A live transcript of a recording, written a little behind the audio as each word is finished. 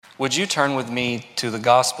would you turn with me to the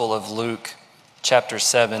Gospel of Luke, chapter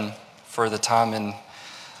 7, for the time in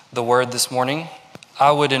the Word this morning?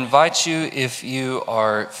 I would invite you, if you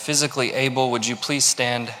are physically able, would you please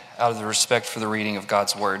stand out of the respect for the reading of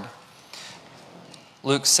God's Word?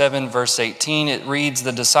 Luke 7, verse 18, it reads,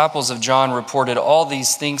 "The disciples of John reported all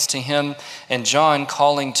these things to him, and John,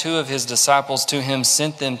 calling 2 of his disciples to him,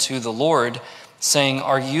 sent them to the Lord, saying,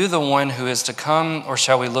 'Are you the one who is to come, or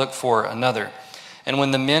shall we look for another?' And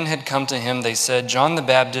when the men had come to him, they said, 'John the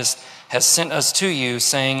Baptist has sent us to you,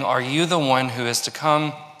 saying, Are you the one who is to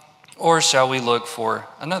come, or shall we look for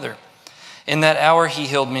another?' In that hour he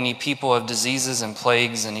healed many people of diseases and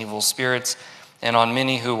plagues and evil spirits, and on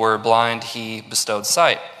many who were blind he bestowed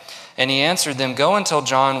sight. And he answered them, 'Go and tell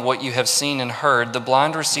John what you have seen and heard. The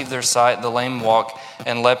blind receive their sight, the lame walk,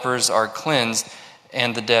 and lepers are cleansed,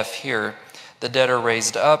 and the deaf hear. The dead are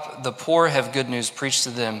raised up, the poor have good news preached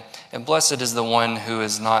to them, and blessed is the one who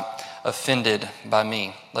is not offended by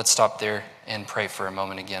me.'" Let's stop there and pray for a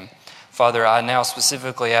moment again. Father, I now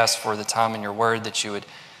specifically ask for the time in your word that you would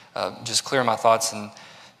just clear my thoughts and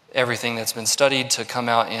everything that's been studied to come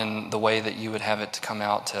out in the way that you would have it to come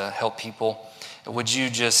out to help people. Would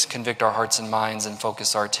you just convict our hearts and minds and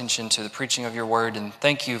focus our attention to the preaching of your word? And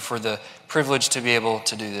thank you for the privilege to be able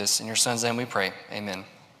to do this. In your son's name we pray. Amen.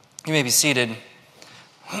 You may be seated.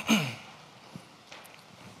 I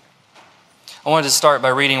wanted to start by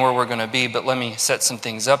reading where we're going to be, but let me set some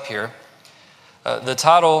things up here. The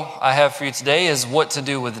title I have for you today is What to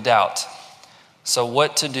Do with Doubt. So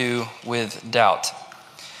what to do with doubt.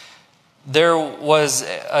 There was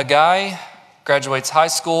a guy, graduates high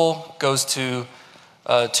school, goes to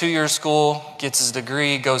a 2-year school, gets his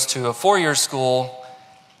degree, goes to a 4-year school,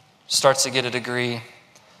 starts to get a degree.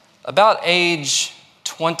 About age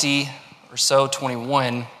 20 or so,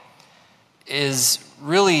 21, is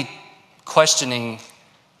really questioning,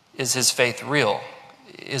 is his faith real?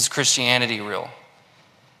 Is Christianity real?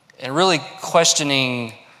 And really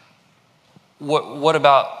questioning, what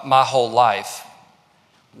about my whole life?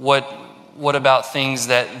 What about things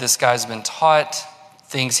that this guy's been taught,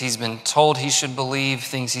 things he's been told he should believe,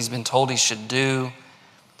 things he's been told he should do?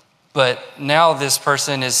 But now this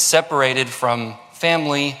person is separated from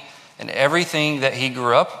family and everything that he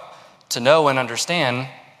grew up to know and understand,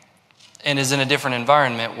 and is in a different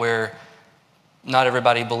environment where not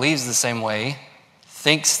everybody believes the same way,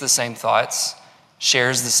 thinks the same thoughts,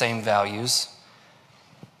 shares the same values.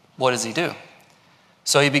 What does he do?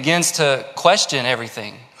 So he begins to question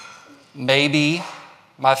everything. Maybe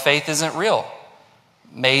my faith isn't real.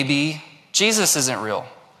 Maybe Jesus isn't real.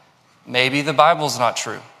 Maybe the Bible's not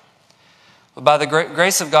true. But by the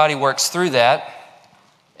grace of God, he works through that,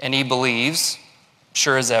 and he believes,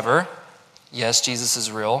 sure as ever, yes, Jesus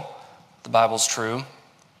is real, the Bible's true,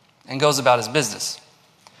 and goes about his business.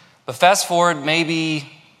 But fast forward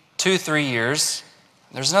maybe 2-3 years,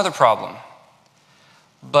 there's another problem.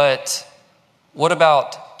 But what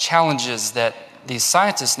about challenges that these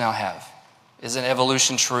scientists now have? Isn't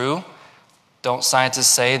evolution true? Don't scientists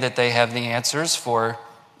say that they have the answers for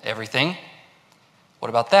everything? What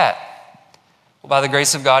about that? Well, by the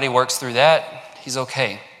grace of God, he works through that. He's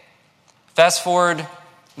okay. Fast forward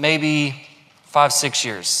maybe 5-6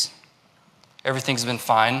 years. Everything's been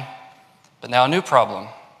fine, but now a new problem.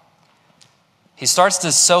 He starts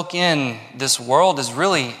to soak in this world is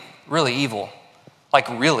really, really evil. Like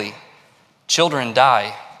really. Children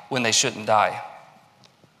die when they shouldn't die.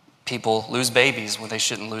 People lose babies when they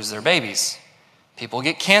shouldn't lose their babies. People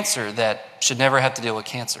get cancer that should never have to deal with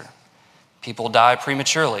cancer. People die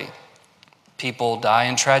prematurely. People die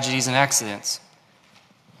in tragedies and accidents.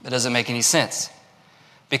 It doesn't make any sense.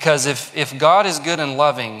 Because if God is good and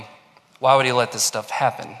loving, why would he let this stuff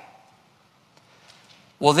happen?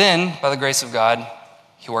 Well then, by the grace of God,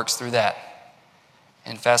 he works through that.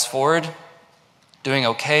 And fast forward, doing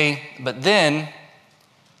okay, but then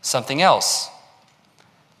something else.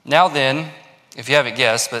 Now then, if you haven't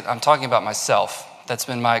guessed, but I'm talking about myself. That's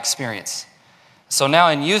been my experience. So now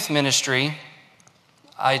in youth ministry,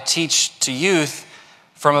 I teach to youth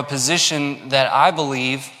from a position that I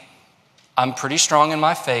believe I'm pretty strong in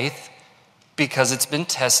my faith because it's been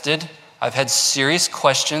tested. I've had serious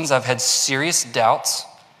questions. I've had serious doubts.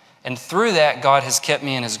 And through that, God has kept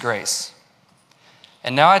me in his grace.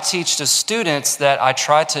 And now I teach to students that I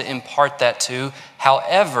try to impart that to.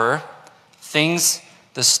 However, things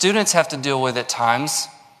the students have to deal with at times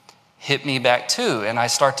hit me back too. And I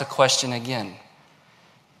start to question again.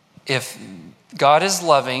 If God is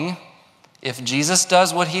loving, if Jesus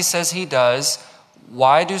does what he says he does,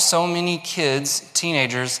 why do so many kids,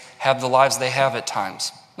 teenagers, have the lives they have at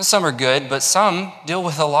times? Some are good, but some deal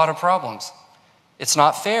with a lot of problems. It's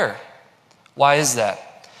not fair. Why is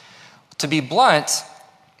that? To be blunt,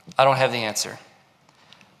 I don't have the answer.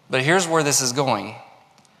 But here's where this is going.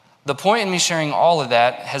 The point in me sharing all of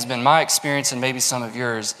that has been my experience and maybe some of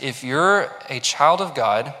yours. If you're a child of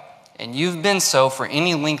God and you've been so for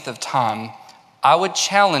any length of time, I would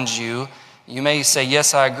challenge you. You may say,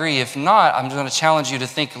 yes, I agree. If not, I'm going to challenge you to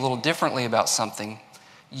think a little differently about something.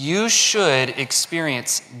 You should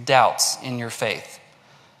experience doubts in your faith.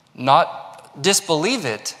 Not disbelieve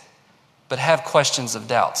it, but have questions of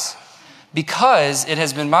doubts. Because it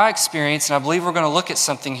has been my experience, and I believe we're going to look at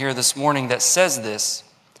something here this morning that says this.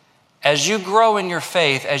 As you grow in your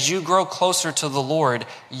faith, as you grow closer to the Lord,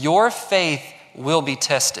 your faith will be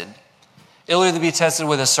tested. It'll either be tested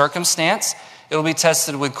with a circumstance, it'll be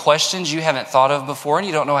tested with questions you haven't thought of before and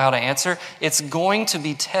you don't know how to answer. It's going to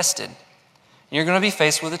be tested. You're going to be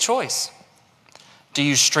faced with a choice. Do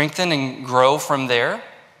you strengthen and grow from there,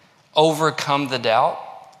 overcome the doubt,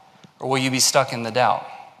 or will you be stuck in the doubt?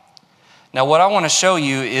 Now, what I want to show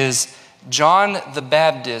you is John the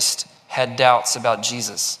Baptist had doubts about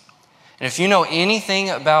Jesus. And if you know anything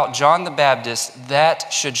about John the Baptist,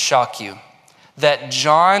 that should shock you. That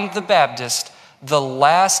John the Baptist, the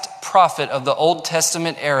last prophet of the Old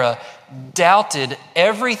Testament era, doubted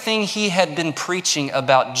everything he had been preaching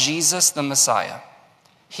about Jesus the Messiah.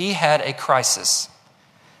 He had a crisis.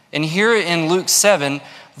 And here in Luke 7,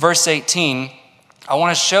 verse 18, I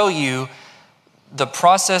want to show you the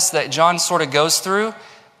process that John sort of goes through,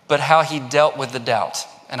 but how he dealt with the doubt.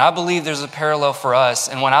 And I believe there's a parallel for us.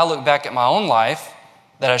 And when I look back at my own life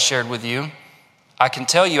that I shared with you, I can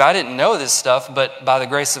tell you I didn't know this stuff, but by the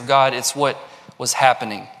grace of God, it's what was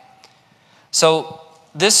happening. So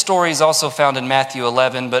this story is also found in Matthew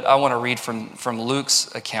 11, but I want to read from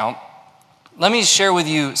Luke's account. Let me share with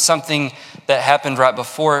you something that happened right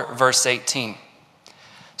before verse 18.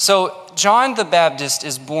 So John the Baptist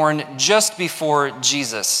is born just before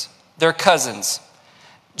Jesus. They're cousins.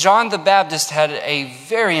 John the Baptist had a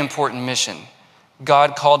very important mission.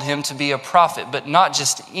 God called him to be a prophet, but not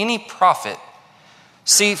just any prophet.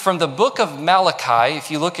 See, from the book of Malachi, if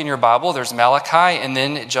you look in your Bible, there's Malachi and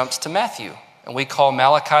then it jumps to Matthew. And we call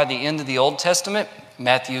Malachi the end of the Old Testament.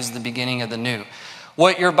 Matthew's the beginning of the New.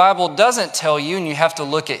 What your Bible doesn't tell you, and you have to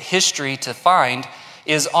look at history to find,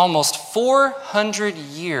 is almost 400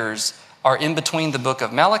 years are in between the book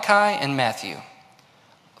of Malachi and Matthew.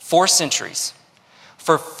 4 centuries.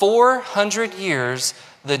 For 400 years,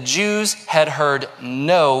 the Jews had heard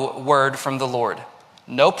no word from the Lord.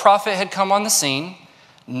 No prophet had come on the scene.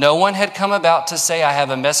 No one had come about to say, I have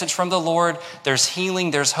a message from the Lord. There's healing,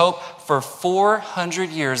 there's hope. For 400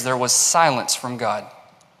 years, there was silence from God.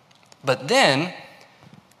 But then,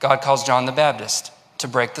 God calls John the Baptist to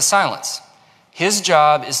break the silence. His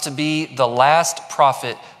job is to be the last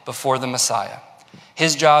prophet before the Messiah.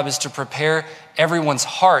 His job is to prepare everyone's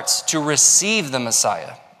hearts to receive the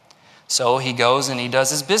Messiah. So he goes and he does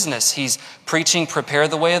his business. He's preaching, prepare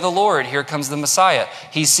the way of the Lord. Here comes the Messiah.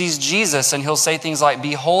 He sees Jesus and he'll say things like,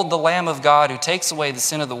 behold the Lamb of God who takes away the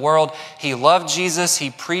sin of the world. He loved Jesus. He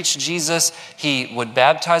preached Jesus. He would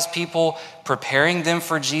baptize people, preparing them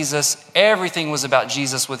for Jesus. Everything was about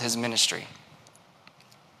Jesus with his ministry.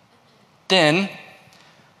 Then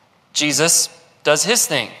Jesus does his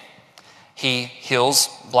thing. He heals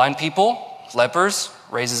blind people, lepers,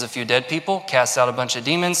 raises a few dead people, casts out a bunch of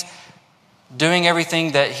demons, doing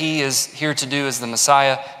everything that he is here to do as the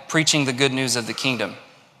Messiah, preaching the good news of the kingdom.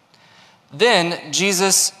 Then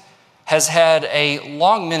Jesus has had a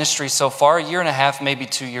long ministry so far, a year and a half, maybe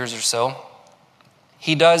 2 years or so.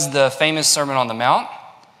 He does the famous Sermon on the Mount,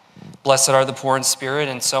 blessed are the poor in spirit,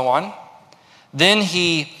 and so on. Then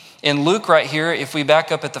in Luke right here, if we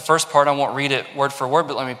back up at the first part, I won't read it word for word,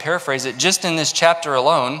 but let me paraphrase it. Just in this chapter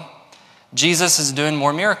alone, Jesus is doing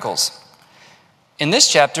more miracles. In this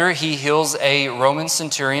chapter, he heals a Roman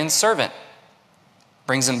centurion's servant,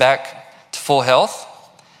 brings him back to full health.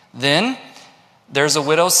 Then there's a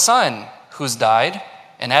widow's son who's died,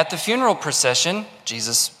 and at the funeral procession,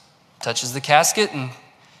 Jesus touches the casket and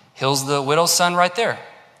heals the widow's son right there.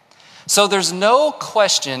 So there's no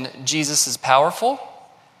question Jesus is powerful.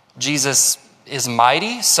 Jesus is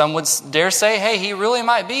mighty. Some would dare say, hey, he really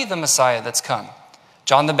might be the Messiah that's come.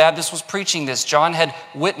 John the Baptist was preaching this. John had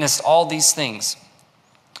witnessed all these things.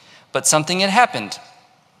 But something had happened.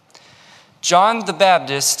 John the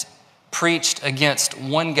Baptist preached against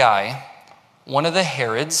one guy, one of the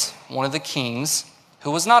Herods, one of the kings,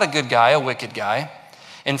 who was not a good guy, a wicked guy.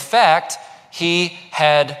 In fact, he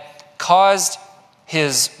had caused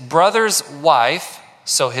his brother's wife,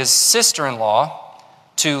 so his sister-in-law,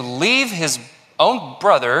 to leave his own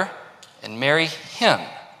brother and marry him.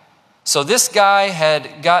 So this guy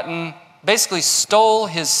had basically stole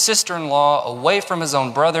his sister-in-law away from his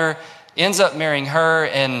own brother, ends up marrying her,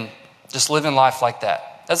 and just living life like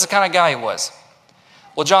that. That's the kind of guy he was.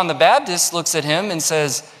 Well, John the Baptist looks at him and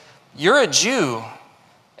says, "You're a Jew,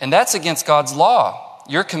 and that's against God's law.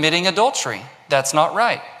 You're committing adultery. That's not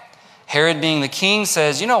right." Herod, being the king,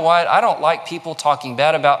 says, "You know what? I don't like people talking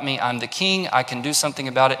bad about me. I'm the king. I can do something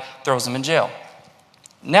about it." Throws him in jail.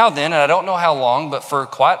 Now then, and I don't know how long, but for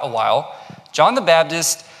quite a while, John the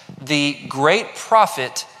Baptist, the great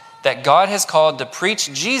prophet that God has called to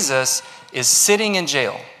preach Jesus, is sitting in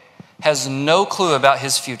jail, has no clue about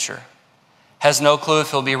his future, has no clue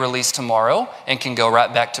if he'll be released tomorrow and can go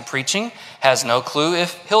right back to preaching, has no clue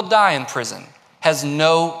if he'll die in prison, has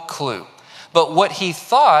no clue. But what he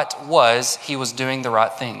thought was he was doing the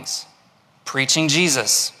right things, preaching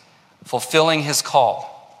Jesus, fulfilling his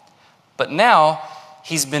call. But now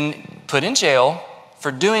he's been put in jail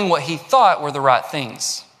for doing what he thought were the right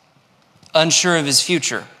things, unsure of his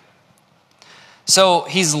future. So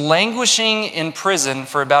he's languishing in prison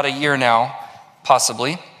for about a year now,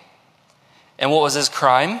 possibly. And what was his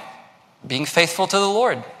crime? Being faithful to the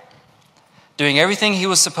Lord, doing everything he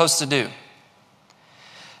was supposed to do.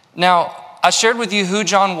 Now, I shared with you who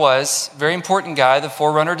John was, very important guy, the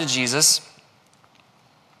forerunner to Jesus,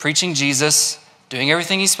 preaching Jesus, doing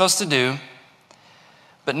everything he's supposed to do.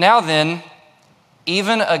 But now then,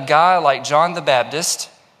 even a guy like John the Baptist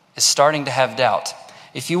is starting to have doubt.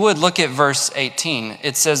 If you would look at verse 18,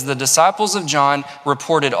 it says, "The disciples of John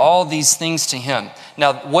reported all these things to him."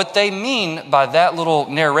 Now, what they mean by that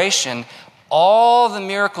little narration, all the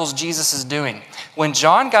miracles Jesus is doing. When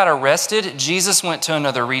John got arrested, Jesus went to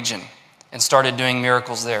another region and started doing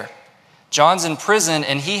miracles there. John's in prison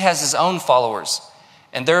and he has his own followers,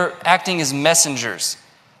 and they're acting as messengers.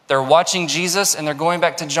 They're watching Jesus and they're going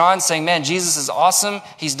back to John saying, "Man, Jesus is awesome.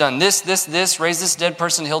 He's done this, raised this dead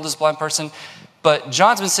person, healed this blind person." But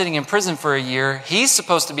John's been sitting in prison for a year. He's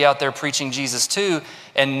supposed to be out there preaching Jesus too.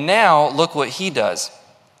 And now look what he does.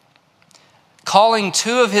 Calling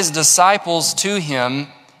two of his disciples to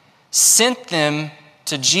him, sent them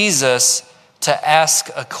to Jesus to ask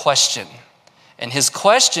a question. And his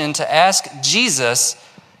question to ask Jesus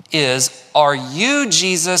is, "Are you,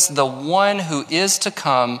 Jesus, the one who is to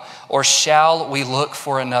come, or shall we look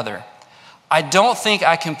for another?" I don't think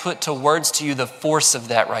I can put to words to you the force of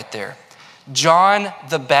that right there. John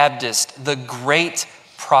the Baptist, the great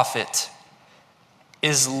prophet,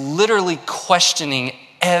 is literally questioning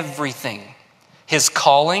everything. His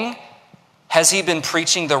calling. Has he been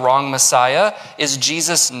preaching the wrong Messiah? Is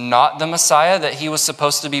Jesus not the Messiah that he was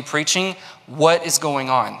supposed to be preaching? What is going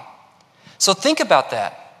on? So think about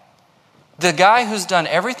that. The guy who's done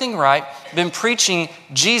everything right, been preaching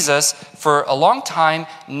Jesus for a long time,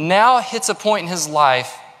 now hits a point in his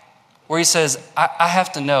life where he says, I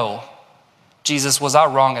have to know, Jesus, was I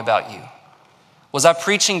wrong about you? Was I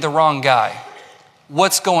preaching the wrong guy?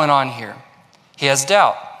 What's going on here? He has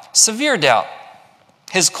doubt, severe doubt.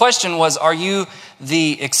 His question was, "Are you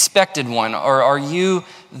the expected one, or are you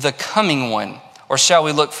the coming one, or shall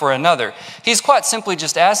we look for another?" He's quite simply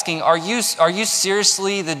just asking, are you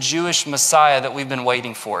seriously the Jewish Messiah that we've been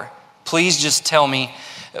waiting for? Please just tell me.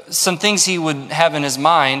 Some things he would have in his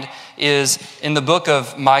mind is, in the book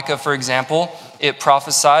of Micah, for example, it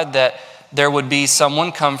prophesied that there would be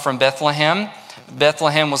someone come from Bethlehem.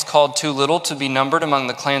 Bethlehem was called too little to be numbered among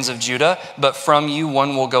the clans of Judah, but from you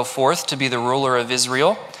one will go forth to be the ruler of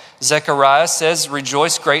Israel. Zechariah says,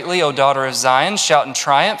 "Rejoice greatly, O daughter of Zion. Shout in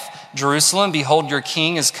triumph, Jerusalem. Behold, your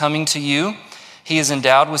king is coming to you. He is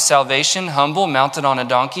endowed with salvation, humble, mounted on a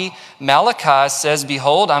donkey." Malachi says,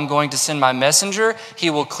 "Behold, I'm going to send my messenger. He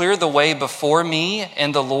will clear the way before me,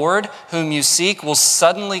 and the Lord whom you seek will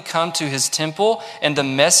suddenly come to his temple, and the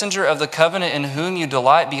messenger of the covenant in whom you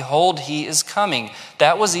delight, behold, he is coming."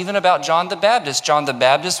 That was even about John the Baptist. John the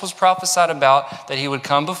Baptist was prophesied about that he would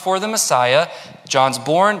come before the Messiah. John's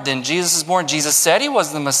born, then Jesus is born. Jesus said he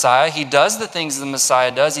was the Messiah. He does the things the Messiah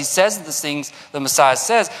does. He says the things the Messiah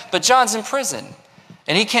says, but John's in prison.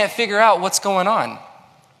 And he can't figure out what's going on.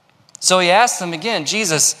 So he asks them again,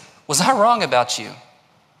 "Jesus, was I wrong about you?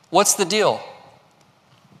 What's the deal?"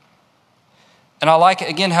 And I like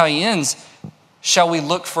again how he ends, "Shall we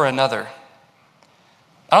look for another?"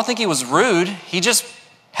 I don't think he was rude. He just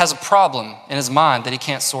has a problem in his mind that he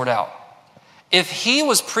can't sort out. If he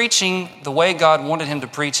was preaching the way God wanted him to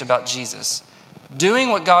preach about Jesus, doing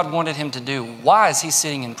what God wanted him to do, why is he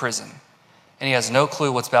sitting in prison? And he has no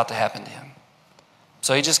clue what's about to happen to him.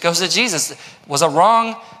 So he just goes to Jesus. "Was I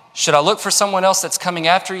wrong? Should I look for someone else that's coming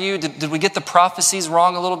after you? Did we get the prophecies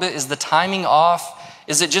wrong a little bit? Is the timing off?"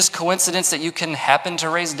 Is it just coincidence that you can happen to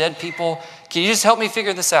raise dead people? Can you just help me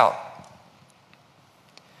figure this out?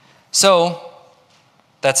 So,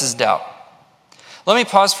 that's his doubt. Let me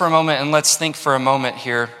pause for a moment and let's think for a moment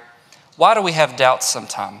here. Why do we have doubts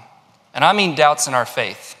sometimes? And I mean doubts in our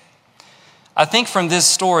faith. I think from this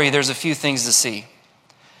story, there's a few things to see.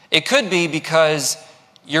 It could be because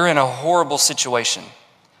you're in a horrible situation.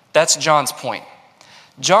 That's John's point.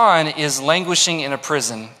 John is languishing in a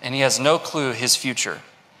prison and he has no clue his future.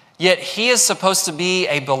 Yet he is supposed to be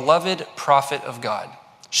a beloved prophet of God.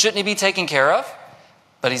 Shouldn't he be taken care of?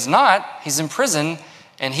 But he's not. He's in prison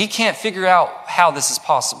and he can't figure out how this is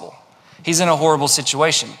possible. He's in a horrible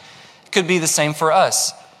situation. It could be the same for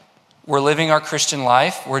us. We're living our Christian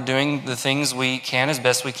life. We're doing the things we can as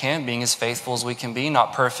best we can, being as faithful as we can be,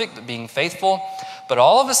 not perfect, but being faithful. But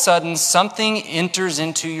all of a sudden, something enters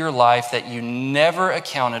into your life that you never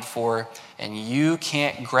accounted for, and you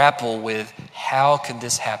can't grapple with, how could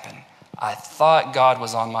this happen? I thought God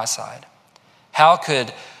was on my side. How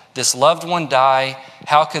could this loved one die?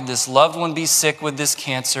 How could this loved one be sick with this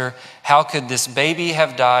cancer? How could this baby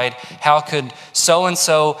have died? How could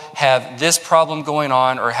so-and-so have this problem going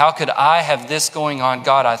on? Or how could I have this going on?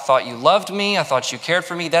 God, I thought you loved me. I thought you cared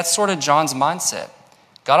for me. That's sort of John's mindset.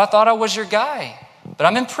 God, I thought I was your guy, but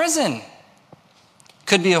I'm in prison.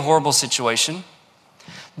 Could be a horrible situation.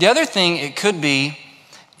 The other thing it could be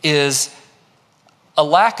is a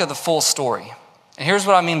lack of the full story. And here's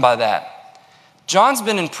what I mean by that. John's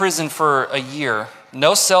been in prison for a year.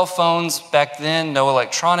 No cell phones back then, no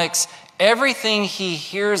electronics. Everything he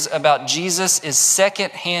hears about Jesus is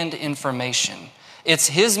secondhand information. It's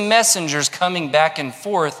his messengers coming back and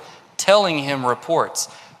forth telling him reports.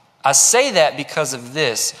 I say that because of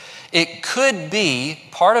this. It could be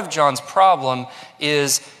part of John's problem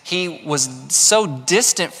is he was so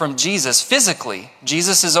distant from Jesus physically.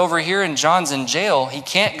 Jesus is over here and John's in jail. He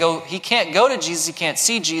can't go to Jesus, he can't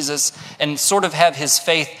see Jesus and sort of have his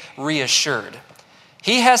faith reassured.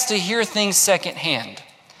 He has to hear things secondhand.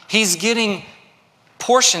 He's getting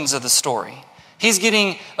portions of the story. He's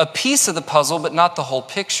getting a piece of the puzzle, but not the whole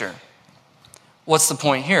picture. What's the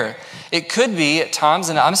point here? It could be at times,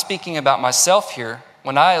 and I'm speaking about myself here,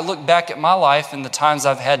 when I look back at my life and the times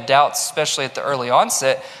I've had doubts, especially at the early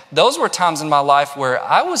onset, those were times in my life where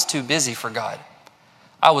I was too busy for God.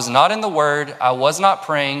 I was not in the Word. I was not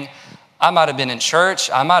praying. I might have been in church.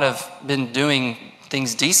 I might have been doing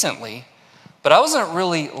things decently, but I wasn't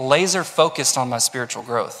really laser focused on my spiritual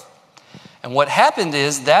growth. And what happened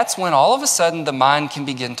is that's when all of a sudden the mind can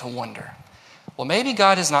begin to wonder, well, maybe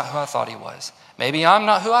God is not who I thought he was. Maybe I'm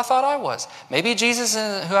not who I thought I was. Maybe Jesus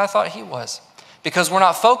isn't who I thought he was. Because we're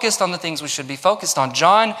not focused on the things we should be focused on.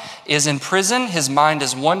 John is in prison. His mind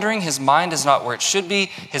is wandering. His mind is not where it should be.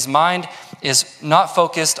 His mind is not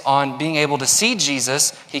focused on being able to see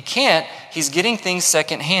Jesus. He can't. He's getting things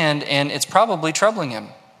secondhand, and it's probably troubling him.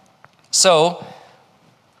 So,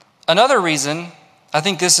 another reason, I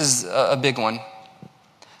think this is a big one,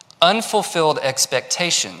 unfulfilled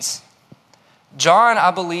expectations. John, I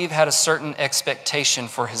believe, had a certain expectation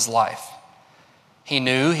for his life. He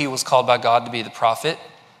knew he was called by God to be the prophet.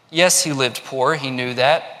 Yes, he lived poor. He knew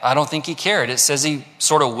that. I don't think he cared. It says he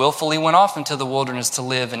sort of willfully went off into the wilderness to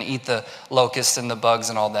live and eat the locusts and the bugs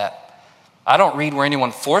and all that. I don't read where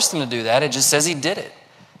anyone forced him to do that. It just says he did it.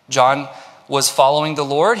 John was following the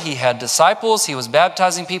Lord. He had disciples. He was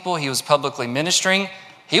baptizing people. He was publicly ministering.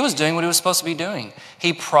 He was doing what he was supposed to be doing.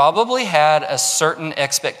 He probably had a certain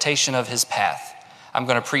expectation of his path. I'm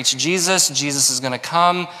going to preach Jesus. Jesus is going to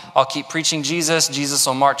come. I'll keep preaching Jesus. Jesus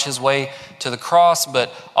will march his way to the cross,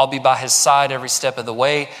 but I'll be by his side every step of the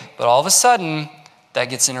way. But all of a sudden, that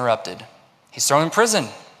gets interrupted. He's thrown in prison.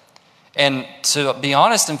 And to be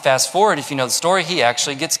honest and fast forward, if you know the story, he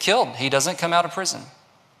actually gets killed. He doesn't come out of prison.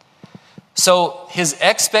 So his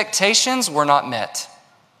expectations were not met.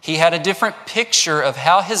 He had a different picture of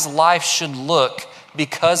how his life should look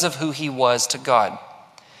because of who he was to God.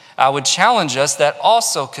 I would challenge us that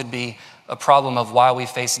also could be a problem of why we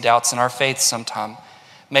face doubts in our faith sometime.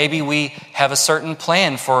 Maybe we have a certain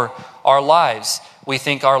plan for our lives. We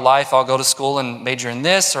think our life, I'll go to school and major in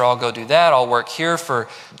this, or I'll go do that. I'll work here for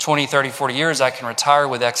 20, 30, 40 years. I can retire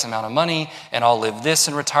with X amount of money, and I'll live this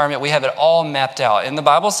in retirement. We have it all mapped out. And the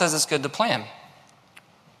Bible says it's good to plan.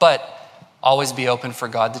 But always be open for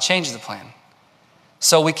God to change the plan.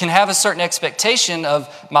 So we can have a certain expectation of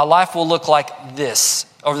my life will look like this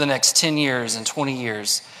over the next 10 years and 20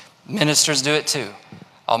 years. Ministers do it too.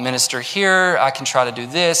 I'll minister here. I can try to do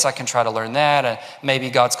this. I can try to learn that. And maybe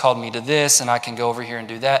God's called me to this and I can go over here and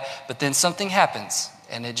do that. But then something happens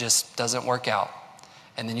and it just doesn't work out.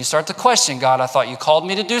 And then you start to question, God, I thought you called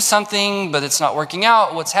me to do something, but it's not working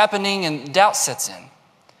out. What's happening? And doubt sets in.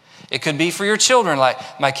 It could be for your children, like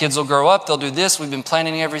my kids will grow up, they'll do this. We've been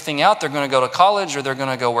planning everything out. They're going to go to college or they're going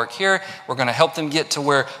to go work here. We're going to help them get to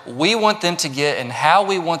where we want them to get and how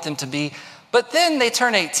we want them to be. But then they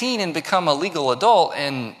turn 18 and become a legal adult,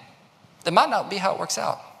 and that might not be how it works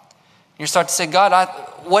out. You start to say, God,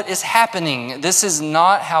 what is happening? This is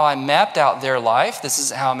not how I mapped out their life. This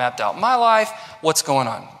is how I mapped out my life. What's going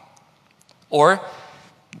on? Or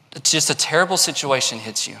just a terrible situation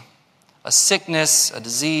hits you. A sickness, a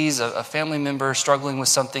disease, a family member struggling with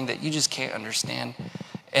something that you just can't understand.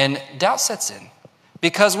 And doubt sets in.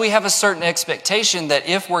 Because we have a certain expectation that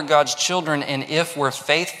if we're God's children and if we're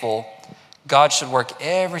faithful, God should work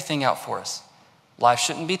everything out for us. Life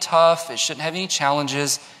shouldn't be tough. It shouldn't have any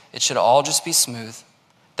challenges. It should all just be smooth.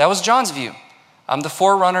 That was John's view. I'm the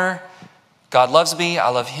forerunner. God loves me. I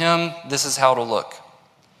love him. This is how it'll look.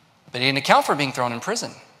 But he didn't account for being thrown in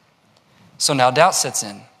prison. So now doubt sets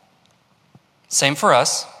in. Same for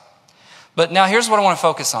us. But now here's what I want to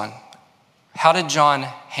focus on. How did John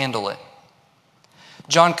handle it?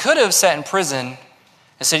 John could have sat in prison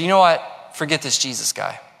and said, you know what? Forget this Jesus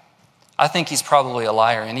guy. I think he's probably a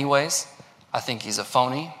liar anyways. I think he's a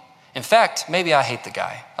phony. In fact, maybe I hate the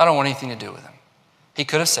guy. I don't want anything to do with him. He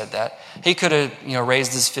could have said that. He could have,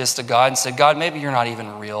 raised his fist to God and said, God, maybe you're not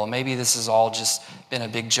even real. Maybe this has all just been a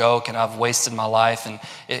big joke and I've wasted my life.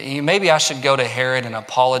 And maybe I should go to Herod and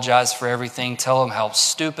apologize for everything, tell him how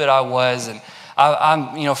stupid I was. And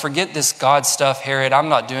I'm forget this God stuff, Herod. I'm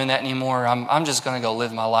not doing that anymore. I'm just going to go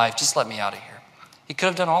live my life. Just let me out of here. He could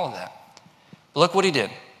have done all of that. But look what he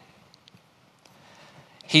did.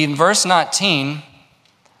 In verse 19,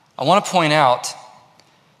 I want to point out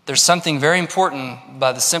there's something very important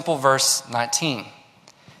by the simple verse 19.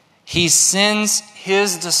 He sends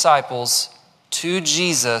his disciples to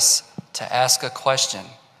Jesus to ask a question.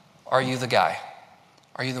 Are you the guy?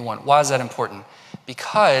 Are you the one? Why is that important?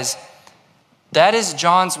 Because that is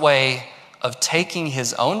John's way of taking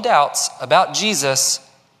his own doubts about Jesus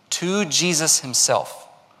to Jesus himself.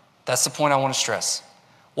 That's the point I want to stress.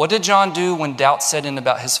 What did John do when doubt set in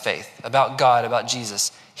about his faith, about God, about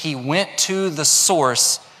Jesus? He went to the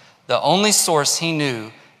source, the only source he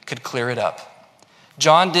knew could clear it up.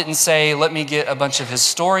 John didn't say, let me get a bunch of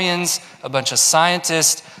historians, a bunch of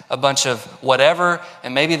scientists, a bunch of whatever,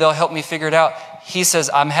 and maybe they'll help me figure it out. He says,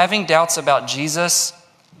 I'm having doubts about Jesus.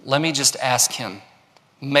 Let me just ask him.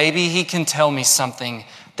 Maybe he can tell me something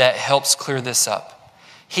that helps clear this up.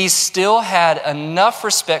 He still had enough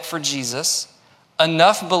respect for Jesus,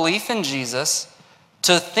 enough belief in Jesus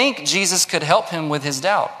to think Jesus could help him with his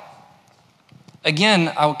doubt.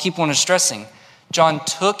 Again, I will keep on stressing, John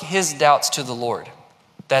took his doubts to the Lord.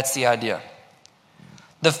 That's the idea.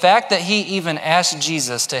 The fact that he even asked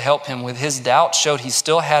Jesus to help him with his doubt showed he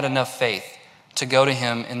still had enough faith to go to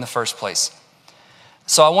him in the first place.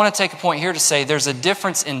 So I want to take a point here to say there's a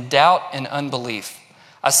difference in doubt and unbelief.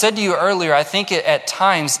 I said to you earlier, I think at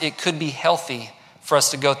times it could be healthy for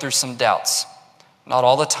us to go through some doubts. Not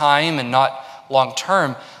all the time and not long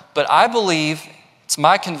term, but I believe, it's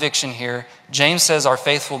my conviction here, James says our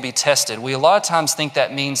faith will be tested. We a lot of times think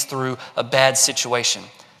that means through a bad situation.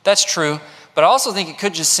 That's true, but I also think it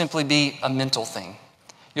could just simply be a mental thing.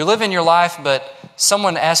 You're living your life, but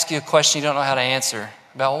someone asks you a question you don't know how to answer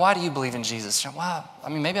about, well, why do you believe in Jesus? Well,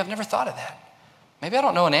 maybe I've never thought of that. Maybe I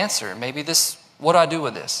don't know an answer. Maybe what do I do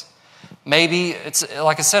with this? Maybe it's,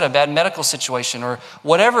 like I said, a bad medical situation or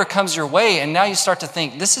whatever comes your way, and now you start to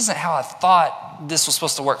think, this isn't how I thought this was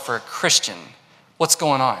supposed to work for a Christian. What's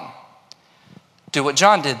going on? Do what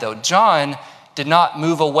John did, though. John did not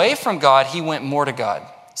move away from God. He went more to God.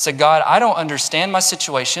 He said, God, I don't understand my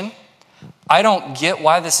situation. I don't get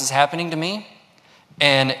why this is happening to me,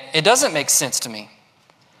 and it doesn't make sense to me.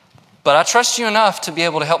 But I trust you enough to be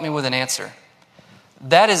able to help me with an answer.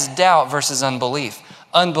 That is doubt versus unbelief.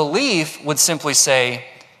 Unbelief would simply say,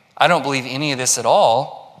 I don't believe any of this at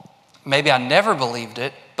all. Maybe I never believed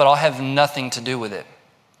it, but I'll have nothing to do with it.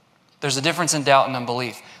 There's a difference in doubt and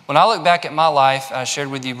unbelief. When I look back at my life, I shared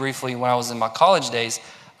with you briefly when I was in my college days,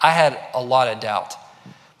 I had a lot of doubt.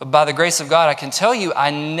 But by the grace of God, I can tell you, I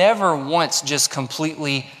never once just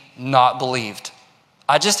completely not believed.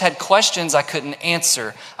 I just had questions I couldn't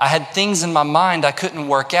answer. I had things in my mind I couldn't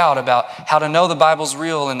work out about how to know the Bible's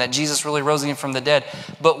real and that Jesus really rose again from the dead.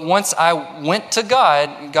 But once I went to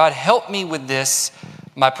God, God helped me with this.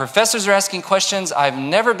 My professors are asking questions I've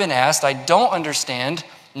never been asked. I don't understand.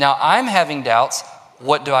 Now I'm having doubts.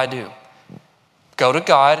 What do I do? Go to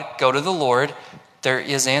God, go to the Lord. There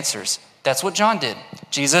is answers. That's what John did.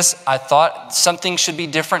 Jesus, I thought something should be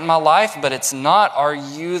different in my life, but it's not. Are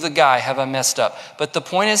you the guy? Have I messed up? But the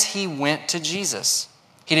point is, he went to Jesus.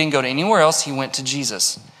 He didn't go to anywhere else. He went to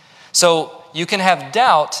Jesus. So you can have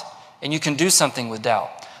doubt and you can do something with doubt.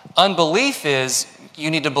 Unbelief is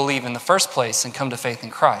you need to believe in the first place and come to faith in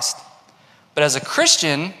Christ. But as a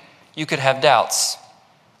Christian, you could have doubts.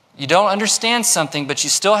 You don't understand something, but you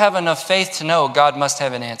still have enough faith to know God must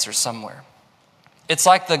have an answer somewhere. It's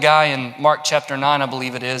like the guy in Mark chapter 9, I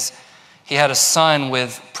believe it is. He had a son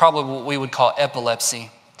with probably what we would call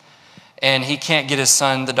epilepsy. And he can't get his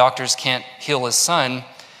son, the doctors can't heal his son.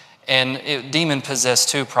 And demon-possessed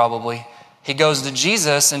too, probably. He goes to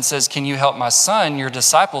Jesus and says, can you help my son? Your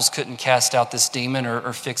disciples couldn't cast out this demon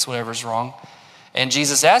or fix whatever's wrong. And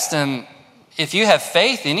Jesus asked him, if you have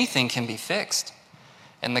faith, anything can be fixed.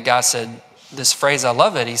 And the guy said, this phrase, I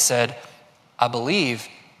love it. He said, I believe,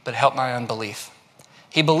 but help my unbelief.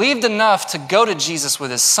 He believed enough to go to Jesus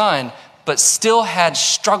with his son, but still had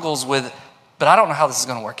struggles with, but I don't know how this is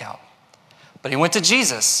going to work out. But he went to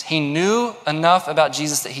Jesus. He knew enough about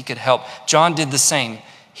Jesus that he could help. John did the same.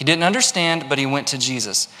 He didn't understand, but he went to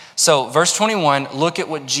Jesus. So verse 21, look at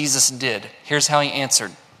what Jesus did. Here's how he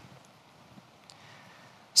answered.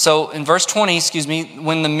 So in verse 20,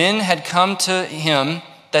 when the men had come to him,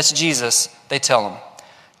 that's Jesus, they tell him,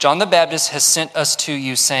 John the Baptist has sent us to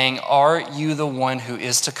you saying, are you the one who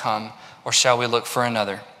is to come, or shall we look for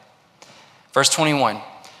another? Verse 21.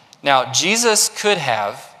 Now Jesus could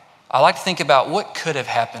have, I like to think about what could have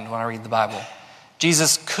happened when I read the Bible.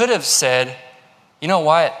 Jesus could have said, you know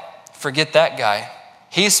what, forget that guy.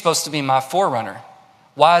 He's supposed to be my forerunner.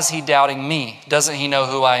 Why is he doubting me? Doesn't he know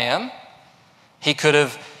who I am? He could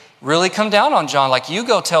have really come down on John, like you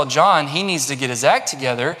go tell John he needs to get his act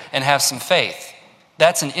together and have some faith.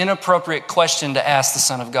 That's an inappropriate question to ask the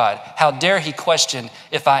Son of God. How dare he question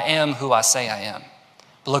if I am who I say I am?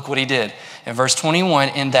 But look what he did. In verse 21,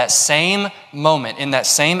 in that same moment, in that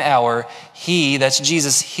same hour, he, that's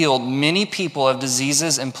Jesus, healed many people of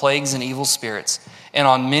diseases and plagues and evil spirits. And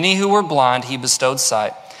on many who were blind, he bestowed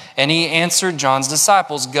sight. And he answered John's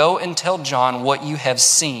disciples, go and tell John what you have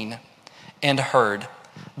seen and heard.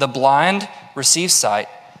 The blind receive sight,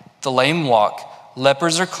 the lame walk,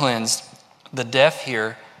 lepers are cleansed, the deaf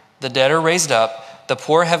hear, the dead are raised up, the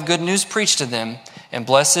poor have good news preached to them, and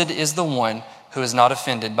blessed is the one who is not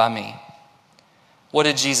offended by me. What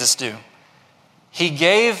did Jesus do? He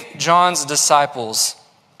gave John's disciples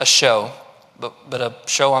a show, but a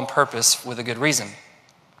show on purpose with a good reason.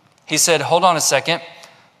 He said, hold on a second.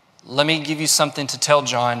 Let me give you something to tell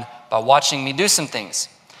John by watching me do some things.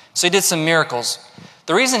 So he did some miracles.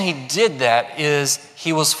 The reason he did that is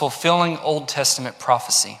he was fulfilling Old Testament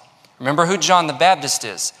prophecy. Remember who John the Baptist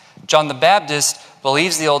is. John the Baptist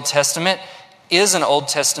believes the Old Testament, is an Old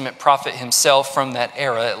Testament prophet himself from that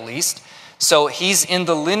era at least. So he's in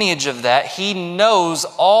the lineage of that. He knows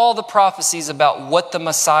all the prophecies about what the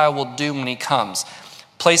Messiah will do when he comes.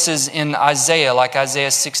 Places in Isaiah, like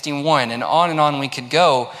Isaiah 61, and on we could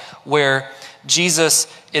go, where Jesus,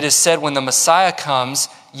 it is said when the Messiah comes,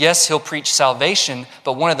 yes, he'll preach salvation,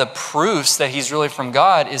 but one of the proofs that he's really from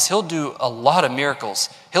God is he'll do a lot of miracles.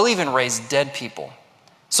 He'll even raise dead people.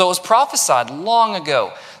 So it was prophesied long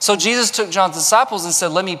ago. So Jesus took John's disciples and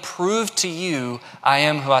said, let me prove to you I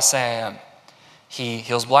am who I say I am. He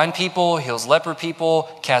heals blind people, heals leper people,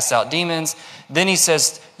 casts out demons. Then he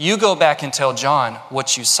says, you go back and tell John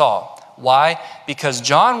what you saw. Why? Because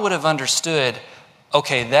John would have understood,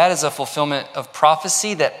 okay, that is a fulfillment of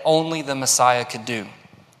prophecy that only the Messiah could do.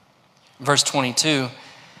 Verse 22,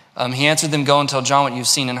 he answered them, go and tell John what you've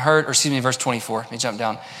seen and heard. Verse 24, let me jump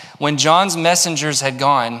down. When John's messengers had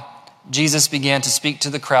gone, Jesus began to speak to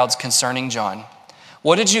the crowds concerning John.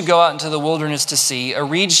 What did you go out into the wilderness to see? A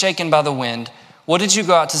reed shaken by the wind. What did you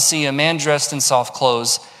go out to see? A man dressed in soft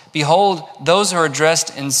clothes. Behold, those who are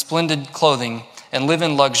dressed in splendid clothing and live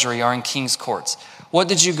in luxury are in king's courts. What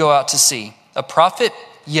did you go out to see? A prophet?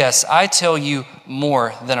 Yes, I tell you,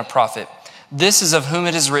 more than a prophet. This is of whom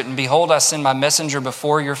it is written, behold, I send my messenger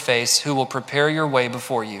before your face, who will prepare your way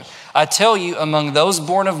before you. I tell you, among those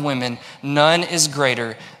born of women, none is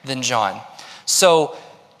greater than John. So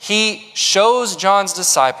he shows John's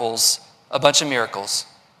disciples a bunch of miracles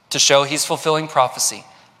to show he's fulfilling prophecy.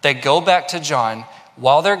 They go back to John.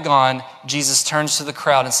 While they're gone, Jesus turns to the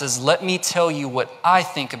crowd and says, let me tell you what I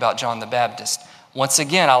think about John the Baptist. Once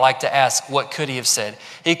again, I like to ask, what could he have said?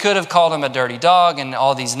 He could have called him a dirty dog and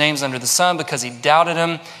all these names under the sun because he doubted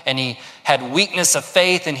him and he had weakness of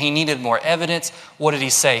faith and he needed more evidence. What did he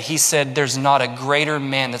say? He said, there's not a greater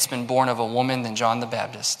man that's been born of a woman than John the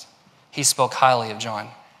Baptist. He spoke highly of John.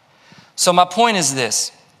 So my point is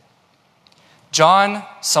this. John,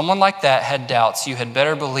 someone like that, had doubts. You had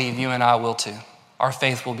better believe you and I will too. Our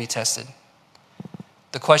faith will be tested.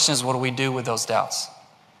 The question is, what do we do with those doubts?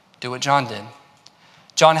 Do what John did.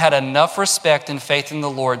 John had enough respect and faith in the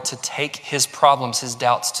Lord to take his problems, his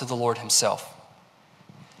doubts, to the Lord himself.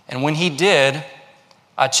 And when he did,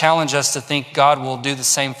 I challenge us to think God will do the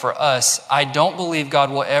same for us. I don't believe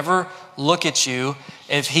God will ever look at you.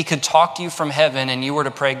 If he could talk to you from heaven and you were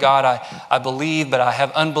to pray, God, I believe, but I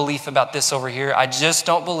have unbelief about this over here. I just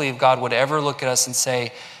don't believe God would ever look at us and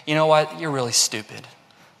say, you know what, you're really stupid.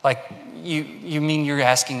 Like, you mean you're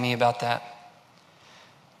asking me about that?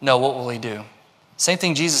 No, what will he do? Same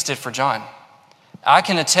thing Jesus did for John. I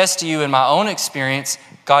can attest to you in my own experience,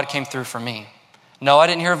 God came through for me. No, I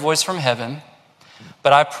didn't hear a voice from heaven,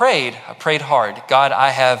 but I prayed hard. God, I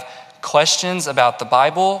have questions about the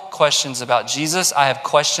Bible, questions about Jesus. I have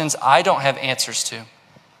questions I don't have answers to.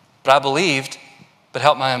 But I believed, but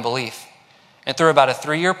help my unbelief. And through about a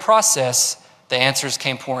 3-year process, the answers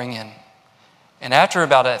came pouring in. And after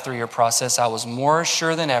about a 3-year process, I was more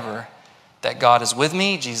sure than ever that God is with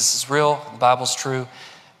me, Jesus is real, the Bible's true.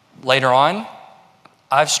 Later on,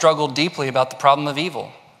 I've struggled deeply about the problem of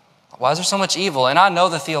evil. Why is there so much evil? And I know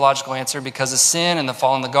the theological answer because of sin and the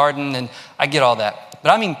fall in the garden, and I get all that. But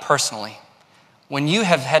I mean personally, when you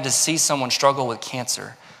have had to see someone struggle with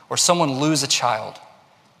cancer or someone lose a child,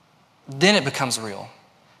 then it becomes real.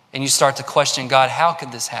 And you start to question, God, how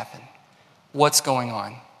could this happen? What's going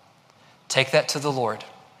on? Take that to the Lord.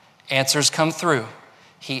 Answers come through.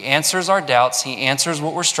 He answers our doubts. He answers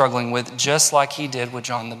what we're struggling with, just like he did with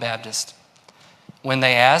John the Baptist. When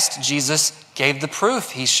they asked, Jesus gave the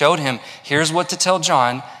proof. He showed him, here's what to tell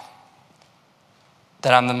John,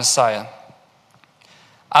 that I'm the Messiah.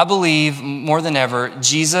 I believe more than ever,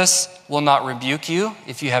 Jesus will not rebuke you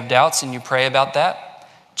if you have doubts and you pray about that.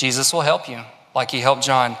 Jesus will help you, like he helped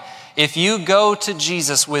John. If you go to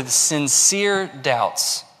Jesus with sincere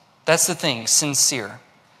doubts, that's the thing, sincere.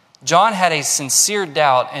 John had a sincere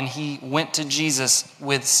doubt and he went to Jesus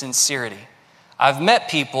with sincerity. I've met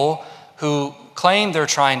people who claim they're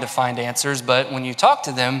trying to find answers, but when you talk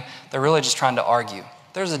to them, they're really just trying to argue.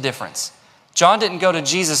 There's a difference. John didn't go to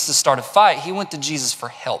Jesus to start a fight. He went to Jesus for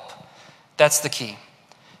help. That's the key.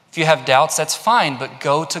 If you have doubts, that's fine, but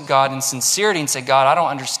go to God in sincerity and say, God, I don't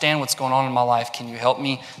understand what's going on in my life. Can you help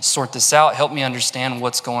me sort this out? Help me understand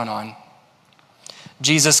what's going on.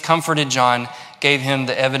 Jesus comforted John, gave him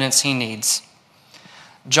the evidence he needs.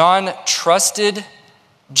 John trusted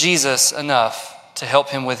Jesus enough to help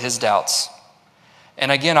him with his doubts.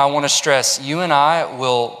 And again, I want to stress, you and I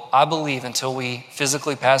will, I believe, until we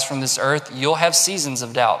physically pass from this earth, you'll have seasons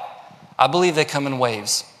of doubt. I believe they come in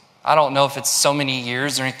waves. I don't know if it's so many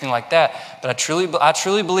years or anything like that, but I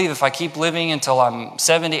truly believe if I keep living until I'm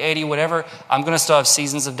 70, 80, whatever, I'm going to still have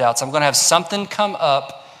seasons of doubts. I'm going to have something come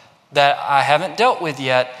up that I haven't dealt with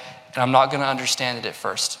yet, and I'm not going to understand it at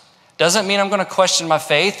first. Doesn't mean I'm going to question my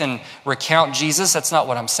faith and recount Jesus. That's not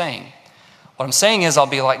what I'm saying. What I'm saying is I'll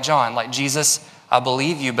be like John, like Jesus, I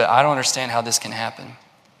believe you, but I don't understand how this can happen.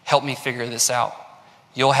 Help me figure this out.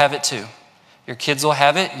 You'll have it too. Your kids will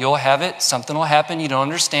have it. You'll have it. Something will happen you don't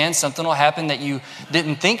understand. Something will happen that you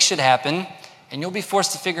didn't think should happen. And you'll be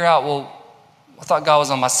forced to figure out, well, I thought God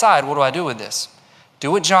was on my side. What do I do with this?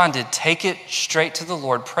 Do what John did. Take it straight to the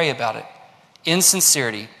Lord. Pray about it in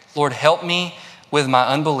sincerity. Lord, help me with my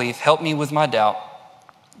unbelief. Help me with my doubt.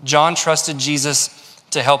 John trusted Jesus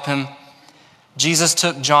to help him. Jesus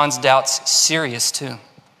took John's doubts serious too.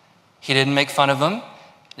 He didn't make fun of him.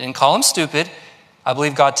 Didn't call him stupid. I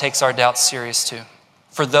believe God takes our doubts serious too.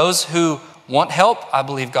 For those who want help, I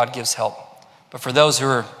believe God gives help. But for those who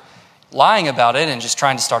are lying about it and just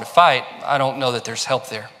trying to start a fight, I don't know that there's help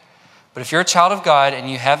there. But if you're a child of God and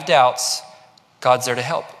you have doubts, God's there to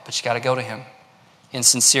help. But you got to go to him in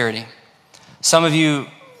sincerity. Some of you,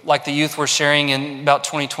 like the youth were sharing in about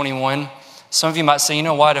 2021, some of you might say, you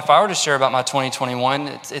know what, if I were to share about my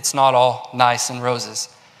 2021, it's not all nice and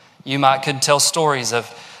roses. You could tell stories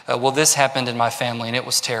of, well, this happened in my family and it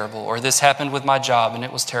was terrible, or this happened with my job and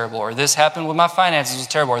it was terrible, or this happened with my finances, it was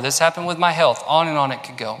terrible, or this happened with my health. On and on it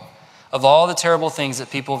could go. Of all the terrible things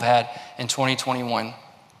that people have had in 2021.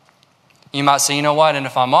 You might say, you know what, and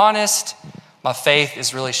if I'm honest, my faith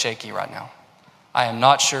is really shaky right now. I am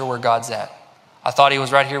not sure where God's at. I thought he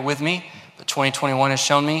was right here with me, but 2021 has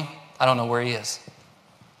shown me I don't know where he is.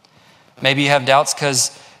 Maybe you have doubts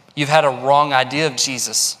because you've had a wrong idea of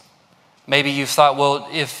Jesus. Maybe you've thought, well,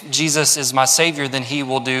 if Jesus is my Savior, then he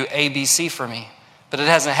will do A, B, C for me. But it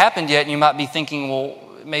hasn't happened yet, and you might be thinking, well,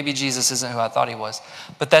 maybe Jesus isn't who I thought he was.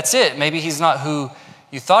 But that's it. Maybe he's not who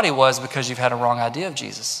you thought he was because you've had a wrong idea of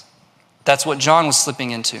Jesus. That's what John was slipping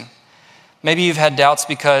into. Maybe you've had doubts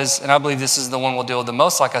because, and I believe this is the one we'll deal with the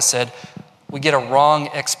most, like I said, we get a wrong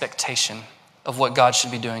expectation of what God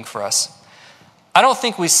should be doing for us. I don't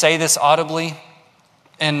think we say this audibly.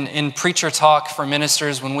 And in preacher talk for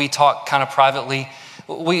ministers, when we talk kind of privately,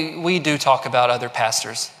 we do talk about other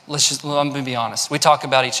pastors. I'm going to be honest. We talk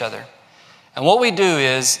about each other. And what we do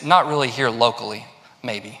is, not really here locally,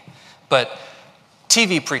 maybe, but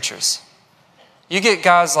TV preachers. You get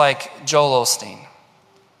guys like Joel Osteen,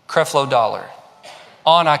 Creflo Dollar,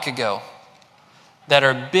 on I could go, that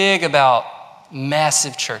are big about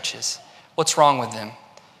massive churches. What's wrong with them?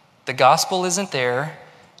 The gospel isn't there,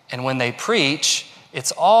 and when they preach,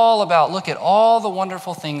 it's all about, look at all the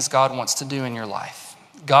wonderful things God wants to do in your life.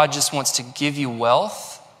 God just wants to give you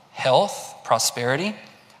wealth, health, prosperity. I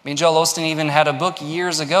mean, Joel Osteen even had a book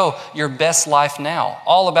years ago, Your Best Life Now,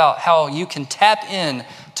 all about how you can tap in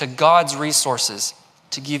to God's resources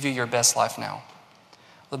to give you your best life now.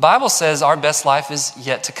 The Bible says our best life is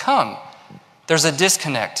yet to come. There's a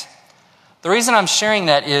disconnect. The reason I'm sharing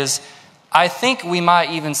that is I think we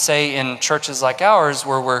might even say in churches like ours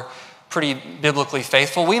where we're pretty biblically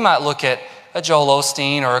faithful, we might look at a Joel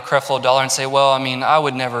Osteen or a Creflo Dollar and say, well, I mean, I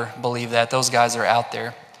would never believe that. Those guys are out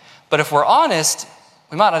there. But if we're honest,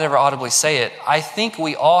 we might not ever audibly say it. I think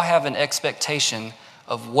we all have an expectation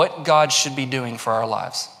of what God should be doing for our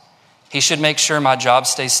lives. He should make sure my job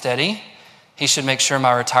stays steady. He should make sure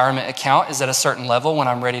my retirement account is at a certain level when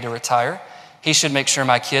I'm ready to retire. He should make sure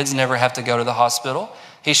my kids never have to go to the hospital.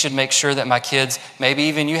 He should make sure that my kids, maybe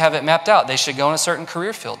even you have it mapped out, they should go in a certain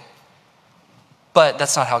career field. But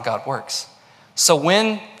that's not how God works. So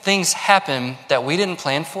when things happen that we didn't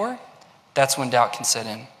plan for, that's when doubt can set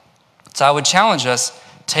in. So I would challenge us,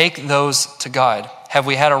 take those to God. Have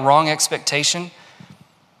we had a wrong expectation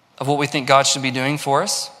of what we think God should be doing for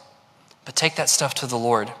us? But take that stuff to the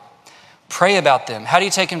Lord. Pray about them. How do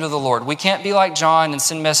you take them to the Lord? We can't be like John and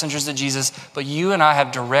send messengers to Jesus, but you and I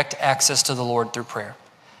have direct access to the Lord through prayer.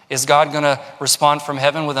 Is God going to respond from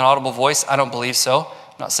heaven with an audible voice? I don't believe so.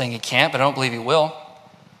 I'm not saying he can't, but I don't believe he will.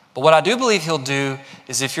 But what I do believe he'll do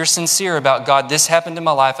is if you're sincere about, God, this happened in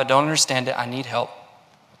my life, I don't understand it, I need help,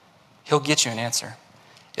 he'll get you an answer.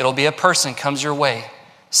 It'll be a person comes your way,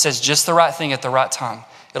 says just the right thing at the right time.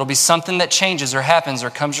 It'll be something that changes or happens or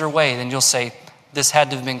comes your way. Then you'll say, this had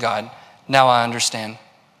to have been God. Now I understand.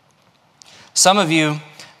 Some of you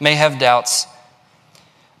may have doubts,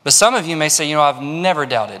 but some of you may say, I've never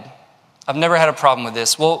doubted. I've never had a problem with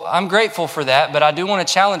this. Well, I'm grateful for that, but I do want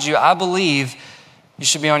to challenge you. I believe you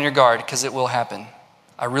should be on your guard because it will happen.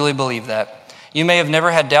 I really believe that. You may have never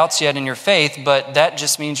had doubts yet in your faith, but that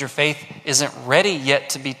just means your faith isn't ready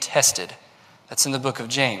yet to be tested. That's in the book of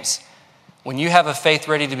James. When you have a faith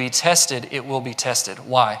ready to be tested, it will be tested.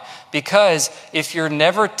 Why? Because if you're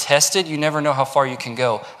never tested, you never know how far you can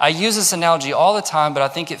go. I use this analogy all the time, but I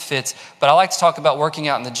think it fits. But I like to talk about working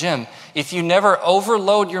out in the gym. If you never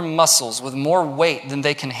overload your muscles with more weight than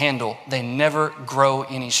they can handle, they never grow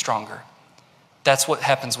any stronger. That's what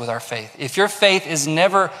happens with our faith. If your faith is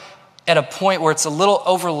never at a point where it's a little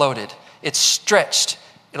overloaded, it's stretched,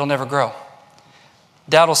 it'll never grow.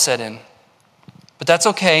 Doubt will set in. But that's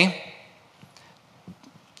okay.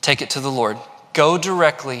 Take it to the Lord. Go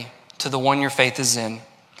directly to the one your faith is in.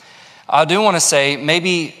 I do want to say,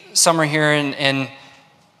 maybe some are here and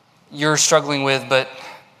you're struggling with, but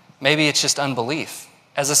maybe it's just unbelief.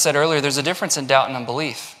 As I said earlier, there's a difference in doubt and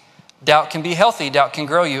unbelief. Doubt can be healthy. Doubt can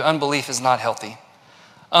grow you. Unbelief is not healthy.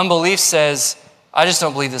 Unbelief says, I just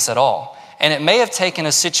don't believe this at all. And it may have taken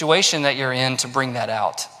a situation that you're in to bring that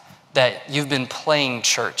out, that you've been playing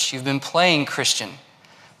church, you've been playing Christian.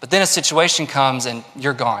 But then a situation comes and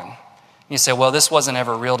you're gone. You say, well, this wasn't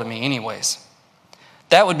ever real to me anyways.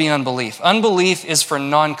 That would be unbelief. Unbelief is for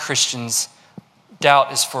non-Christians.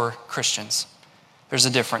 Doubt is for Christians. There's a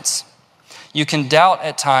difference. You can doubt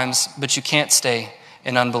at times, but you can't stay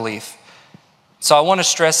in unbelief. So I want to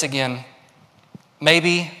stress again,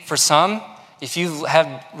 maybe for some, if you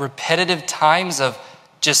have repetitive times of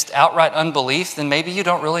just outright unbelief, then maybe you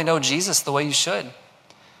don't really know Jesus the way you should.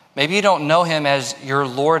 Maybe you don't know him as your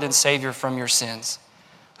Lord and Savior from your sins,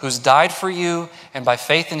 who's died for you, and by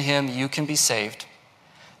faith in him, you can be saved.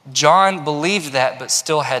 John believed that, but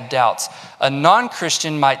still had doubts. A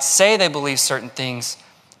non-Christian might say they believe certain things,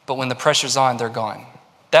 but when the pressure's on, they're gone.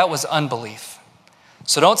 That was unbelief.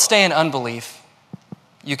 So don't stay in unbelief.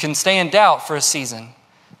 You can stay in doubt for a season,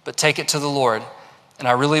 but take it to the Lord, and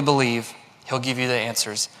I really believe he'll give you the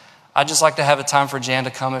answers. I'd just like to have a time for Jan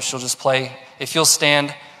to come if she'll just play. If you'll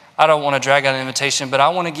stand, I don't want to drag out an invitation, but I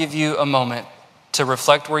want to give you a moment to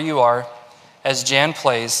reflect where you are as Jan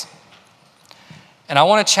plays. And I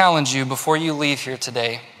want to challenge you before you leave here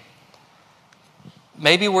today.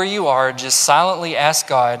 maybe where you are, just silently ask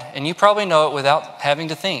God, and you probably know it without having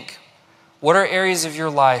to think. What are areas of your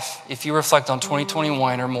life, if you reflect on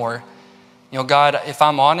 2021 or more, God, if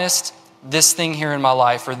I'm honest, this thing here in my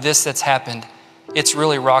life or this that's happened, it's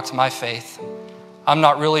really rocked my faith. I'm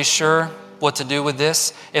not really sure what to do with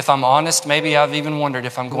this. If I'm honest, maybe I've even wondered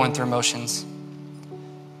if I'm going through motions.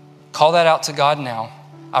 Call that out to God now.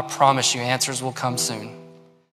 I promise you answers will come soon.